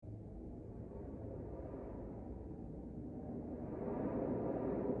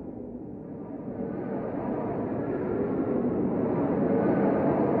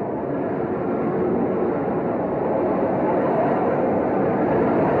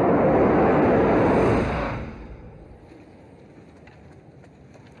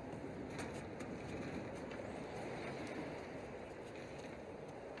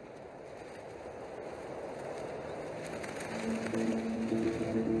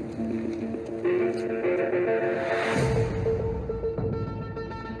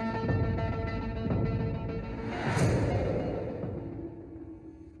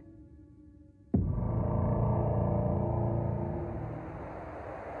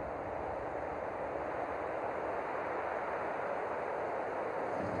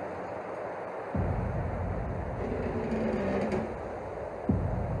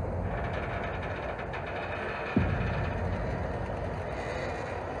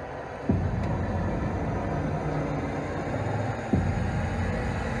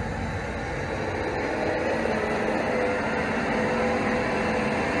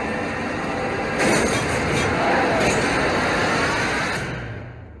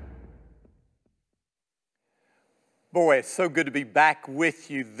Boy, it's so good to be back with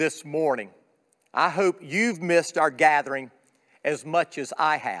you this morning. I hope you've missed our gathering as much as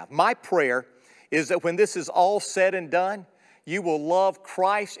I have. My prayer is that when this is all said and done, you will love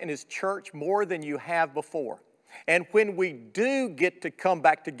Christ and His church more than you have before. And when we do get to come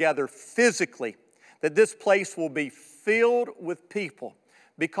back together physically, that this place will be filled with people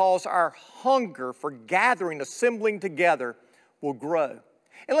because our hunger for gathering, assembling together will grow.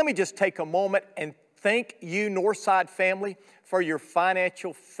 And let me just take a moment and thank you, Northside family, for your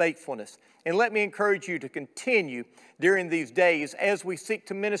financial faithfulness. And let me encourage you to continue during these days as we seek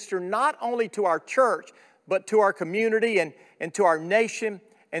to minister not only to our church, but to our community and to our nation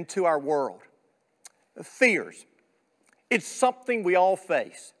and to our world. Fears. It's something we all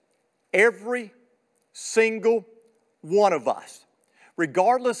face. Every single one of us,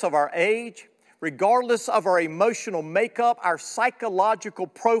 regardless of our age, regardless of our emotional makeup, our psychological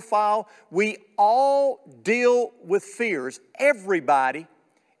profile, we all deal with fears. Everybody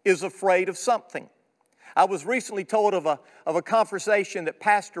is afraid of something. I was recently told of a conversation that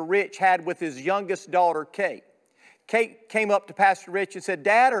Pastor Rich had with his youngest daughter, Kate. Kate came up to Pastor Rich and said,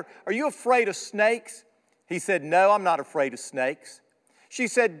 "Dad, are you afraid of snakes?" He said, "No, I'm not afraid of snakes." She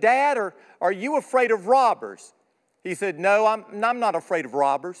said, "Dad, are you afraid of robbers?" He said, "No, I'm not afraid of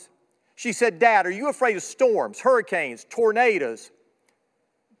robbers." She said, "Dad, are you afraid of storms, hurricanes, tornadoes,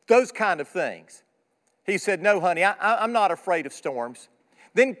 those kind of things?" He said, "No, honey, I'm not afraid of storms."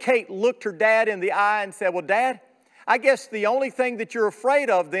 Then Kate looked her dad in the eye and said, "Well, Dad, I guess the only thing that you're afraid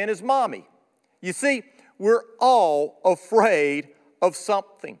of then is Mommy." You see, we're all afraid of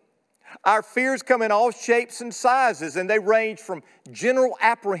something. Our fears come in all shapes and sizes, and they range from general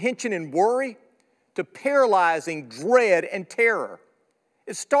apprehension and worry to paralyzing dread and terror.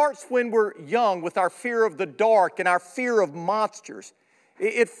 It starts when we're young with our fear of the dark and our fear of monsters.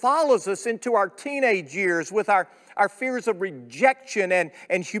 It follows us into our teenage years with our fears of rejection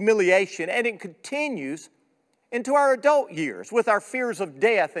and humiliation. And it continues into our adult years with our fears of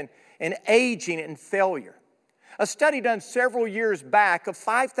death and aging and failure. A study done several years back of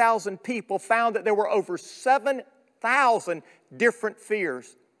 5,000 people found that there were over 7,000 different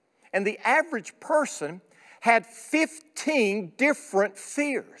fears. And the average person had 15 different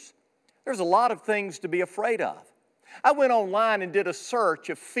fears. There's a lot of things to be afraid of. I went online and did a search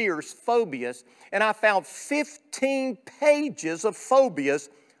of fears, phobias, and I found 15 pages of phobias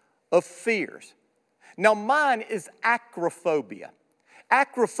of fears. Now mine is acrophobia.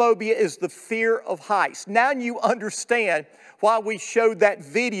 Acrophobia is the fear of heights. Now you understand why we showed that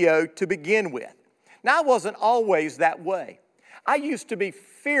video to begin with. Now I wasn't always that way. I used to be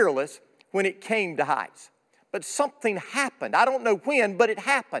fearless when it came to heights. But something happened. I don't know when, but it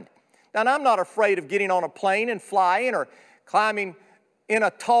happened. Now, I'm not afraid of getting on a plane and flying or climbing in a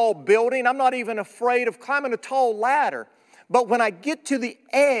tall building. I'm not even afraid of climbing a tall ladder. But when I get to the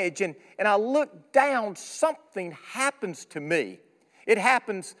edge and I look down, something happens to me. It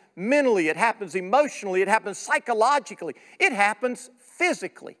happens mentally, it happens emotionally, it happens psychologically, it happens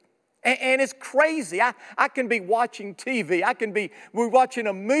physically. And it's crazy. I can be watching TV, we're watching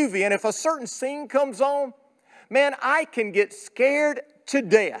a movie, and if a certain scene comes on, man, I can get scared to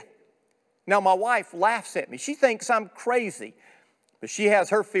death. Now, my wife laughs at me. She thinks I'm crazy, but she has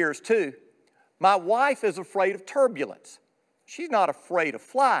her fears too. My wife is afraid of turbulence. She's not afraid of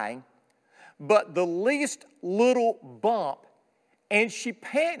flying, but the least little bump, and she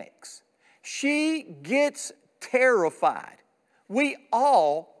panics. She gets terrified. We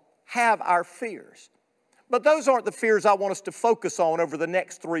all have our fears. But those aren't the fears I want us to focus on over the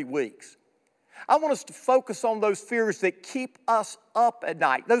next 3 weeks. I want us to focus on those fears that keep us up at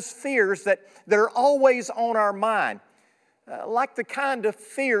night, those fears that are always on our mind, like the kind of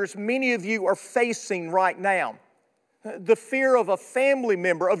fears many of you are facing right now. The fear of a family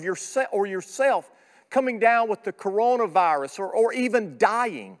member of yourself coming down with the coronavirus or even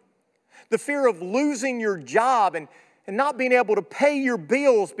dying. The fear of losing your job and not being able to pay your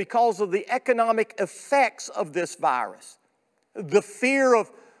bills because of the economic effects of this virus. The fear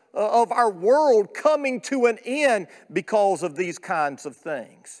of our world coming to an end because of these kinds of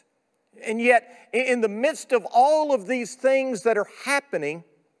things. And yet, in the midst of all of these things that are happening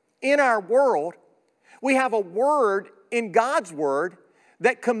in our world, we have a word in God's Word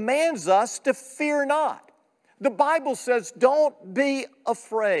that commands us to fear not. The Bible says, don't be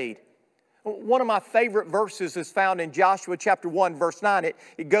afraid. One of my favorite verses is found in Joshua chapter 1, verse 9.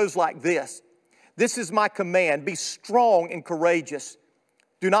 It goes like this. "This is my command, be strong and courageous.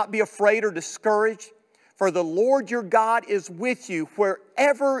 Do not be afraid or discouraged, for the Lord your God is with you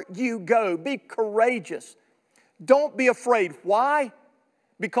wherever you go." Be courageous. Don't be afraid. Why?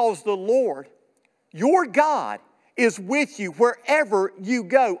 Because the Lord, your God, is with you wherever you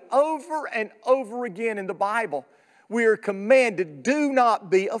go. Over and over again in the Bible, we are commanded, do not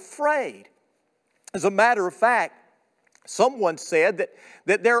be afraid. As a matter of fact, someone said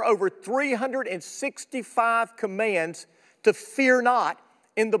that there are over 365 commands to fear not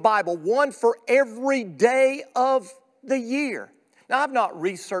in the Bible, one for every day of the year. Now, I've not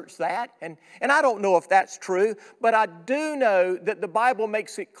researched that, and I don't know if that's true, but I do know that the Bible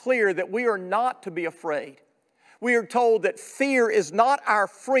makes it clear that we are not to be afraid. We are told that fear is not our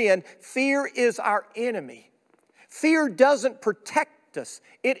friend, fear is our enemy. Fear doesn't protect us,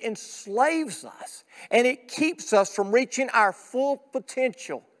 it enslaves us, and it keeps us from reaching our full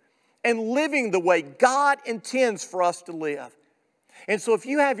potential and living the way God intends for us to live. And so if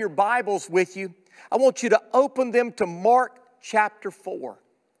you have your Bibles with you, I want you to open them to Mark chapter 4.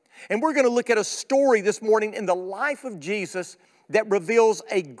 And we're going to look at a story this morning in the life of Jesus that reveals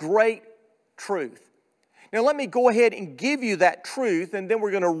a great truth. Now let me go ahead and give you that truth, and then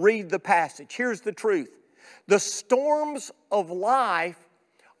we're going to read the passage. Here's the truth. The storms of life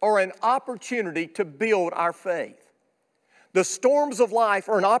are an opportunity to build our faith. The storms of life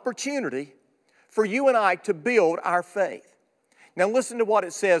are an opportunity for you and I to build our faith. Now listen to what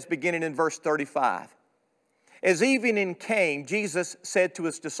it says beginning in verse 35. As evening came, Jesus said to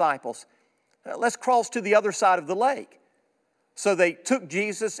his disciples, let's cross to the other side of the lake. So they took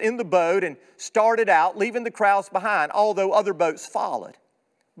Jesus in the boat and started out, leaving the crowds behind, although other boats followed.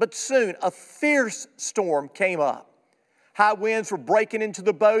 But soon a fierce storm came up. High winds were breaking into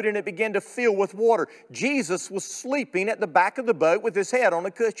the boat and it began to fill with water. Jesus was sleeping at the back of the boat with his head on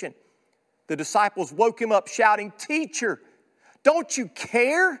a cushion. The disciples woke him up shouting, "Teacher, don't you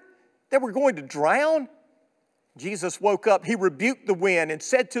care that we're going to drown?" Jesus woke up, he rebuked the wind and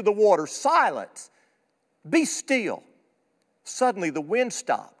said to the water, "Silence, be still." Suddenly the wind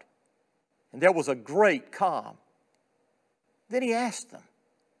stopped and there was a great calm. Then he asked them,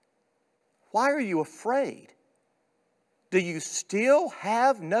 "Why are you afraid? Do you still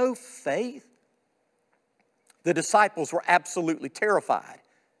have no faith?" The disciples were absolutely terrified.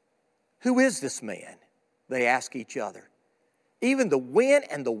 "Who is this man?" they asked each other. "Even the wind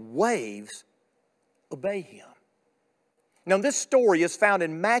and the waves obey him." Now, this story is found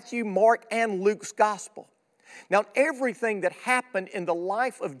in Matthew, Mark, and Luke's gospel. Now, everything that happened in the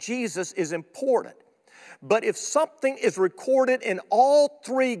life of Jesus is important. But if something is recorded in all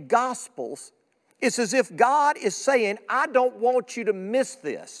three gospels, it's as if God is saying, I don't want you to miss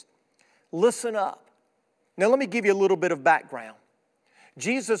this. Listen up. Now, let me give you a little bit of background.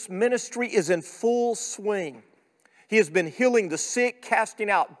 Jesus' ministry is in full swing. He has been healing the sick,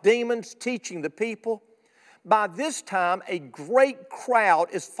 casting out demons, teaching the people. By this time, a great crowd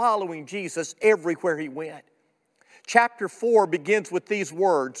is following Jesus everywhere he went. Chapter 4 begins with these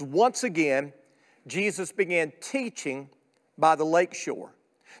words. Once again, Jesus began teaching by the lake shore.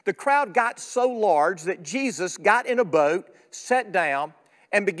 The crowd got so large that Jesus got in a boat, sat down,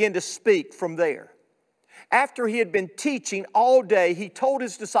 and began to speak from there. After he had been teaching all day, he told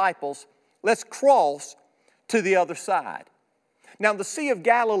his disciples, let's cross to the other side. Now, the Sea of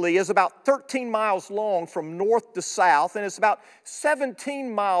Galilee is about 13 miles long from north to south, and it's about 17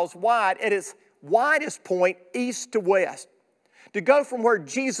 miles wide at its widest point east to west. To go from where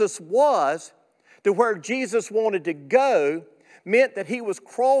Jesus was to where Jesus wanted to go meant that he was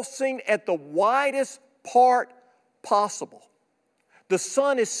crossing at the widest part possible. The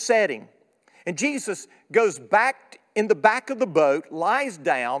sun is setting, and Jesus goes back in the back of the boat, lies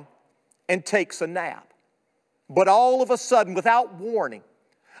down, and takes a nap. But all of a sudden, without warning,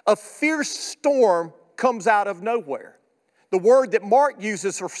 a fierce storm comes out of nowhere. The word that Mark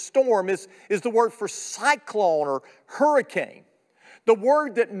uses for storm is the word for cyclone or hurricane. The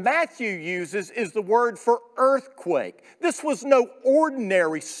word that Matthew uses is the word for earthquake. This was no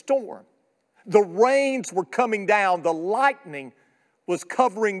ordinary storm. The rains were coming down, the lightning was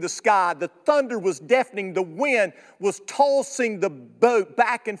covering the sky, the thunder was deafening, the wind was tossing the boat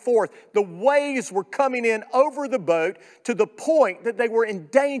back and forth. The waves were coming in over the boat to the point that they were in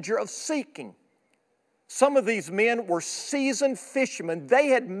danger of sinking. Some of these men were seasoned fishermen. They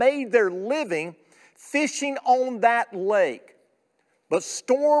had made their living fishing on that lake. But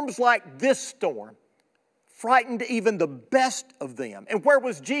storms like this storm frightened even the best of them. And where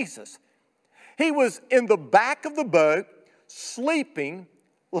was Jesus? He was in the back of the boat, sleeping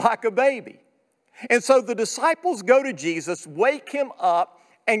like a baby. And so the disciples go to Jesus, wake him up,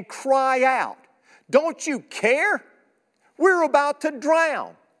 and cry out, "Don't you care? We're about to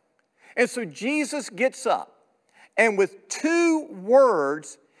drown." And so Jesus gets up, and with 2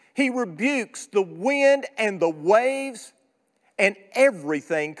 words, he rebukes the wind and the waves, and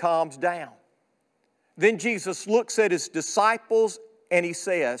everything calms down. Then Jesus looks at his disciples and he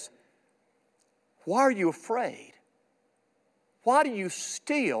says, "Why are you afraid? Why do you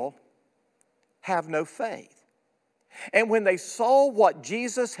still have no faith?" And when they saw what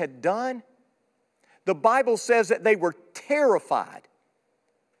Jesus had done, the Bible says that they were terrified.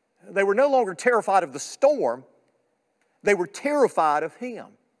 They were no longer terrified of the storm. They were terrified of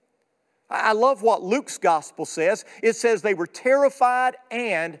him. I love what Luke's gospel says. It says they were terrified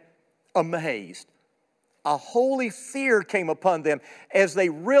and amazed. A holy fear came upon them as they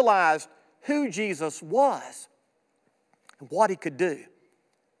realized who Jesus was and what he could do.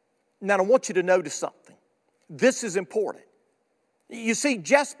 Now, I want you to notice something. This is important. You see,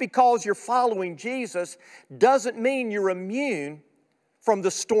 just because you're following Jesus doesn't mean you're immune from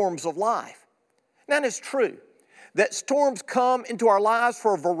the storms of life. Now, it's true that storms come into our lives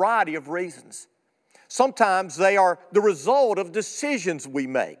for a variety of reasons. Sometimes they are the result of decisions we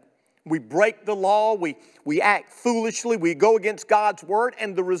make. We break the law, we act foolishly, we go against God's word,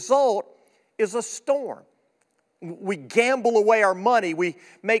 and the result is a storm. We gamble away our money, we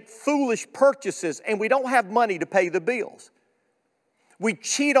make foolish purchases, and we don't have money to pay the bills. We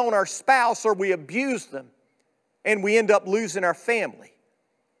cheat on our spouse or we abuse them, and we end up losing our family.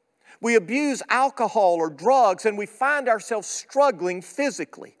 We abuse alcohol or drugs, and we find ourselves struggling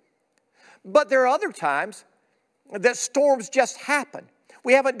physically. But there are other times that storms just happen.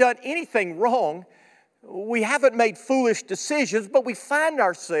 We haven't done anything wrong. We haven't made foolish decisions, but we find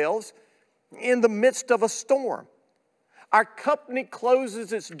ourselves in the midst of a storm. Our company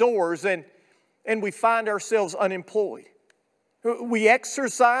closes its doors and we find ourselves unemployed. We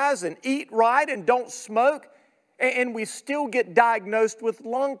exercise and eat right and don't smoke, and we still get diagnosed with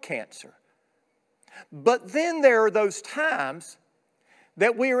lung cancer. But then there are those times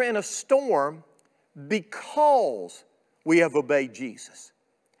that we are in a storm because we have obeyed Jesus.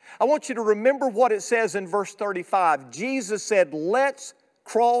 I want you to remember what it says in verse 35. Jesus said, "Let's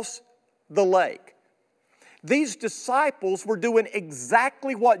cross the lake." These disciples were doing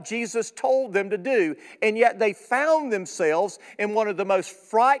exactly what Jesus told them to do, and yet they found themselves in one of the most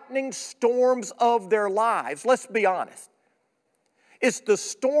frightening storms of their lives. Let's be honest. It's the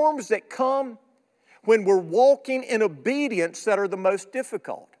storms that come when we're walking in obedience that are the most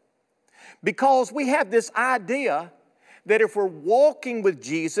difficult. Because we have this idea that if we're walking with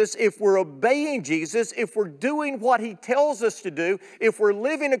Jesus, if we're obeying Jesus, if we're doing what He tells us to do, if we're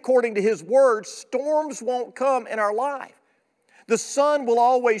living according to His Word, storms won't come in our life. The sun will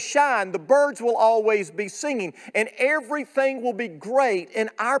always shine, the birds will always be singing, and everything will be great in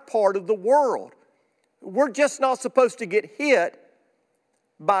our part of the world. We're just not supposed to get hit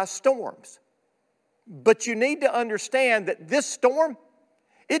by storms. But you need to understand that this storm,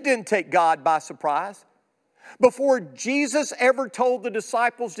 it didn't take God by surprise. Before Jesus ever told the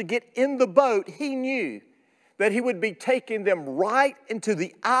disciples to get in the boat, He knew that He would be taking them right into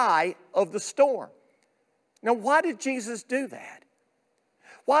the eye of the storm. Now, why did Jesus do that?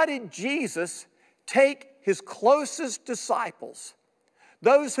 Why did Jesus take His closest disciples,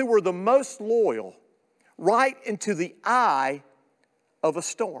 those who were the most loyal, right into the eye of a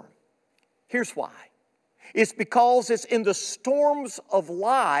storm? Here's why. It's because it's in the storms of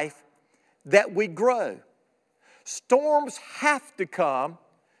life that we grow. Storms have to come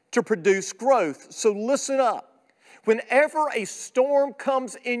to produce growth. So listen up. Whenever a storm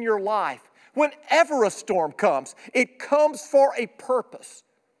comes in your life, whenever a storm comes, it comes for a purpose.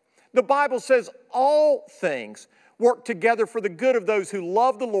 The Bible says all things work together for the good of those who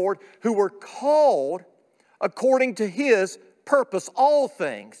love the Lord, who were called according to His purpose. All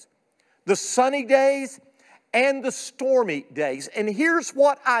things. The sunny days and the stormy days. And here's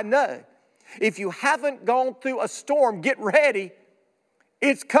what I know. If you haven't gone through a storm, get ready.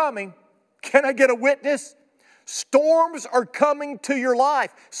 It's coming. Can I get a witness? Storms are coming to your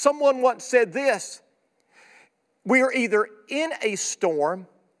life. Someone once said this: we are either in a storm,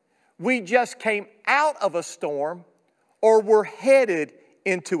 we just came out of a storm, or we're headed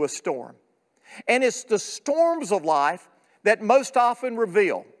into a storm. And it's the storms of life that most often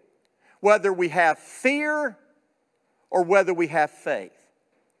reveal whether we have fear or whether we have faith.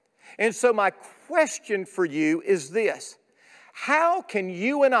 And so my question for you is this: how can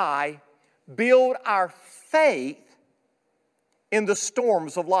you and I build our faith in the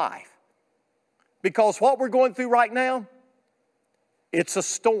storms of life? Because what we're going through right now, it's a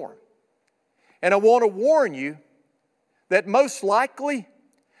storm. And I want to warn you that most likely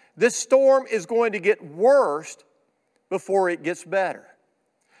this storm is going to get worse before it gets better.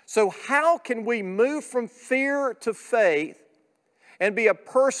 So how can we move from fear to faith and be a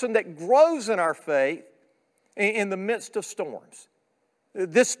person that grows in our faith in the midst of storms?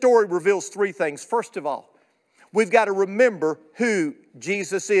 This story reveals three things. First of all, we've got to remember who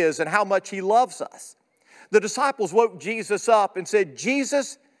Jesus is and how much He loves us. The disciples woke Jesus up and said,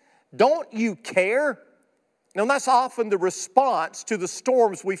 "Jesus, don't you care?" And that's often the response to the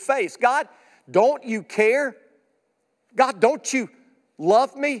storms we face. "God, don't you care? God, don't you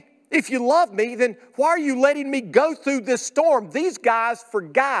love me? If you love me, then why are you letting me go through this storm?" These guys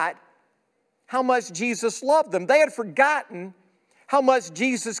forgot how much Jesus loved them. They had forgotten how much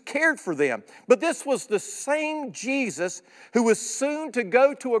Jesus cared for them. But this was the same Jesus who was soon to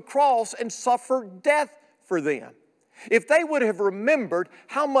go to a cross and suffer death for them. If they would have remembered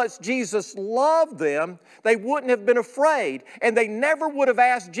how much Jesus loved them, they wouldn't have been afraid. And they never would have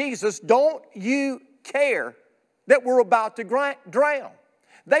asked Jesus, "Don't you care that we're about to drown?"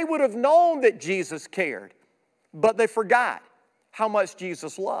 They would have known that Jesus cared, but they forgot how much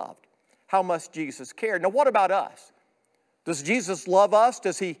Jesus loved, how much Jesus cared. Now, what about us? Does Jesus love us?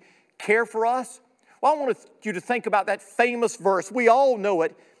 Does He care for us? Well, I want you to think about that famous verse. We all know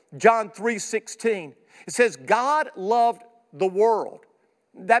it, John 3:16. It says, God loved the world.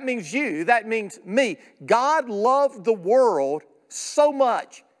 That means you. That means me. God loved the world so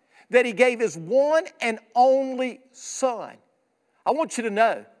much that He gave His one and only Son. I want you to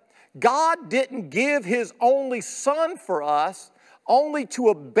know, God didn't give His only Son for us only to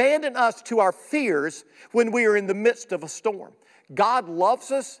abandon us to our fears when we are in the midst of a storm. God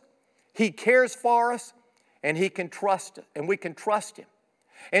loves us, He cares for us, and He can trust us, and we can trust Him.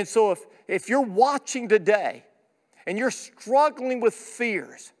 And so if you're watching today and you're struggling with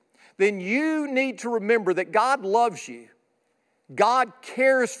fears, then you need to remember that God loves you. God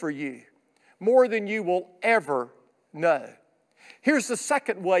cares for you more than you will ever know. Here's the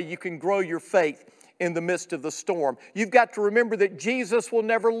second way you can grow your faith in the midst of the storm. You've got to remember that Jesus will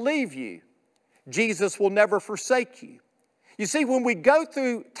never leave you. Jesus will never forsake you. You see, when we go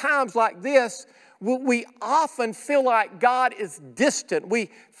through times like this, we often feel like God is distant. We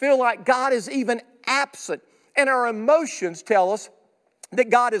feel like God is even absent. And our emotions tell us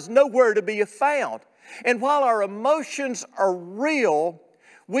that God is nowhere to be found. And while our emotions are real,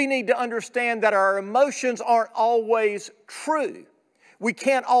 we need to understand that our emotions aren't always true. We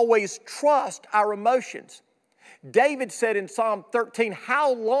can't always trust our emotions. David said in Psalm 13,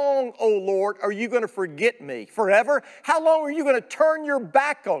 "How long, O Lord, are you going to forget me? Forever? How long are you going to turn your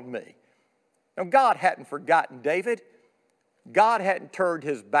back on me?" Now, God hadn't forgotten David. God hadn't turned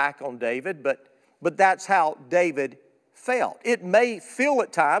His back on David, but that's how David felt. It may feel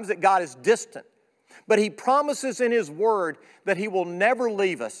at times that God is distant, but He promises in His Word that He will never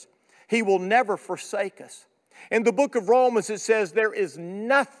leave us. He will never forsake us. In the book of Romans, it says there is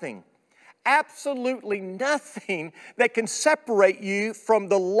nothing, absolutely nothing that can separate you from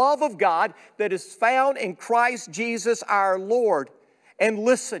the love of God that is found in Christ Jesus our Lord. And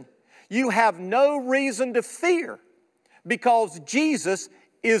listen, you have no reason to fear because Jesus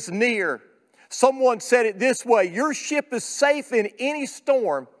is near. Someone said it this way, your ship is safe in any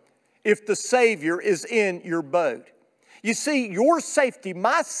storm if the Savior is in your boat. You see, your safety,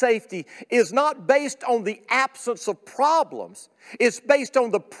 my safety, is not based on the absence of problems. It's based on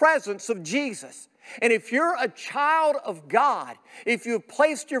the presence of Jesus. And if you're a child of God, if you've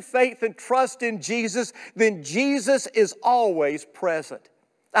placed your faith and trust in Jesus, then Jesus is always present.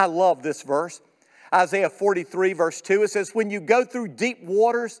 I love this verse. Isaiah 43 verse 2, it says, when you go through deep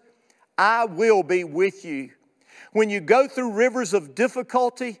waters, I will be with you. When you go through rivers of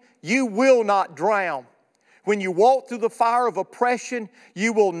difficulty, you will not drown. When you walk through the fire of oppression,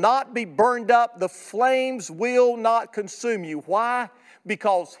 you will not be burned up. The flames will not consume you. Why?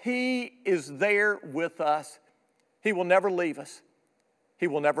 Because He is there with us. He will never leave us. He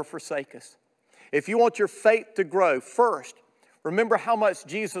will never forsake us. If you want your faith to grow, first, remember how much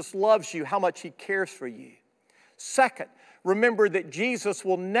Jesus loves you, how much He cares for you. Second, remember that Jesus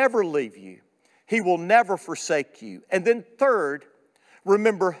will never leave you. He will never forsake you. And then third,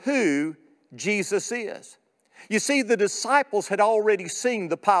 remember who Jesus is. You see, the disciples had already seen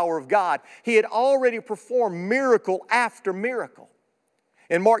the power of God. He had already performed miracle after miracle.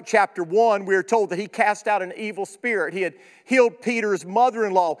 In Mark chapter 1, we are told that He cast out an evil spirit. He had healed Peter's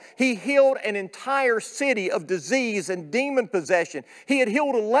mother-in-law. He healed an entire city of disease and demon possession. He had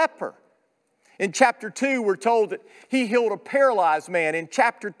healed a leper. In chapter 2, we're told that He healed a paralyzed man. In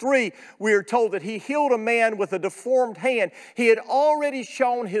chapter 3, we are told that He healed a man with a deformed hand. He had already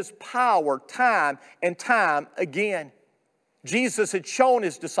shown His power time and time again. Jesus had shown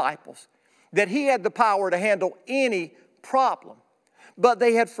His disciples that He had the power to handle any problem. But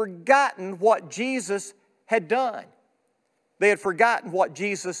they had forgotten what Jesus had done. They had forgotten what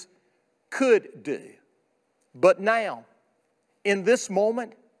Jesus could do. But now, in this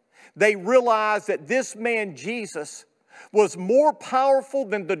moment, they realized that this man, Jesus, was more powerful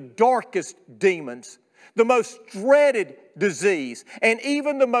than the darkest demons, the most dreaded disease, and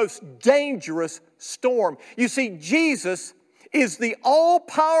even the most dangerous storm. You see, Jesus is the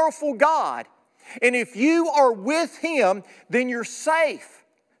all-powerful God. And if you are with Him, then you're safe,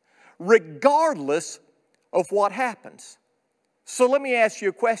 regardless of what happens. So let me ask you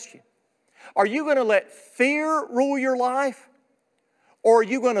a question. Are you going to let fear rule your life? Or are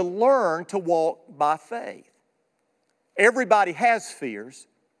you going to learn to walk by faith? Everybody has fears.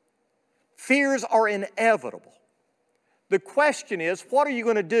 Fears are inevitable. The question is, what are you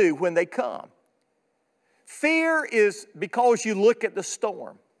going to do when they come? Fear is because you look at the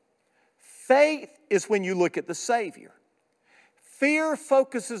storm. Faith is when you look at the Savior. Fear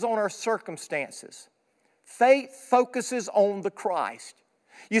focuses on our circumstances. Faith focuses on the Christ.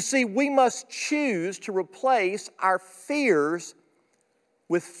 You see, we must choose to replace our fears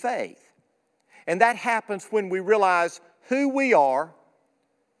with faith. And that happens when we realize who we are,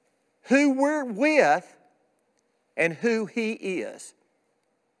 who we're with, and who He is.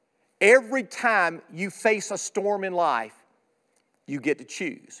 Every time you face a storm in life, you get to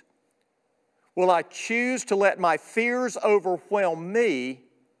choose. Will I choose to let my fears overwhelm me,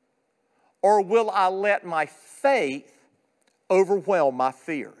 or will I let my faith overwhelm my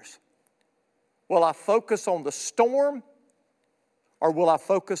fears? Will I focus on the storm, or will I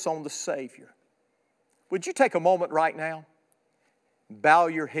focus on the Savior? Would you take a moment right now, bow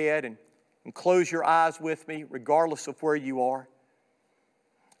your head and close your eyes with me, regardless of where you are?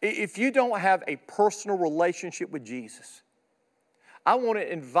 If you don't have a personal relationship with Jesus, I want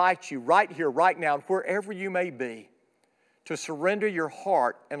to invite you right here, right now, wherever you may be, to surrender your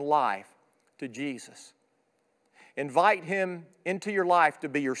heart and life to Jesus. Invite Him into your life to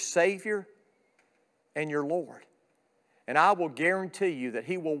be your Savior and your Lord. And I will guarantee you that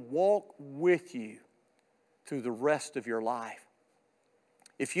He will walk with you through the rest of your life.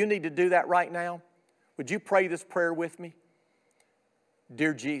 If you need to do that right now, would you pray this prayer with me?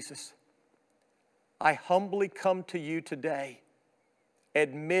 Dear Jesus, I humbly come to you today,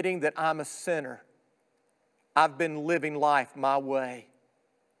 admitting that I'm a sinner. I've been living life my way.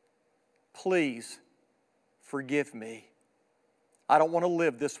 Please forgive me. I don't want to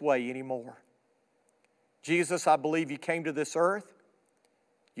live this way anymore. Jesus, I believe you came to this earth.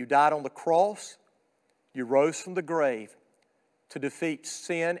 You died on the cross. You rose from the grave to defeat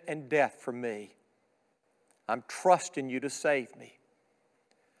sin and death for me. I'm trusting you to save me.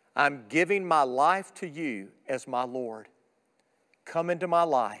 I'm giving my life to you as my Lord. Come into my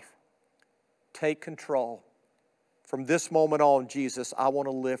life. Take control. From this moment on, Jesus, I want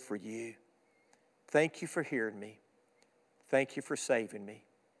to live for you. Thank you for hearing me. Thank you for saving me.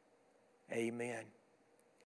 Amen.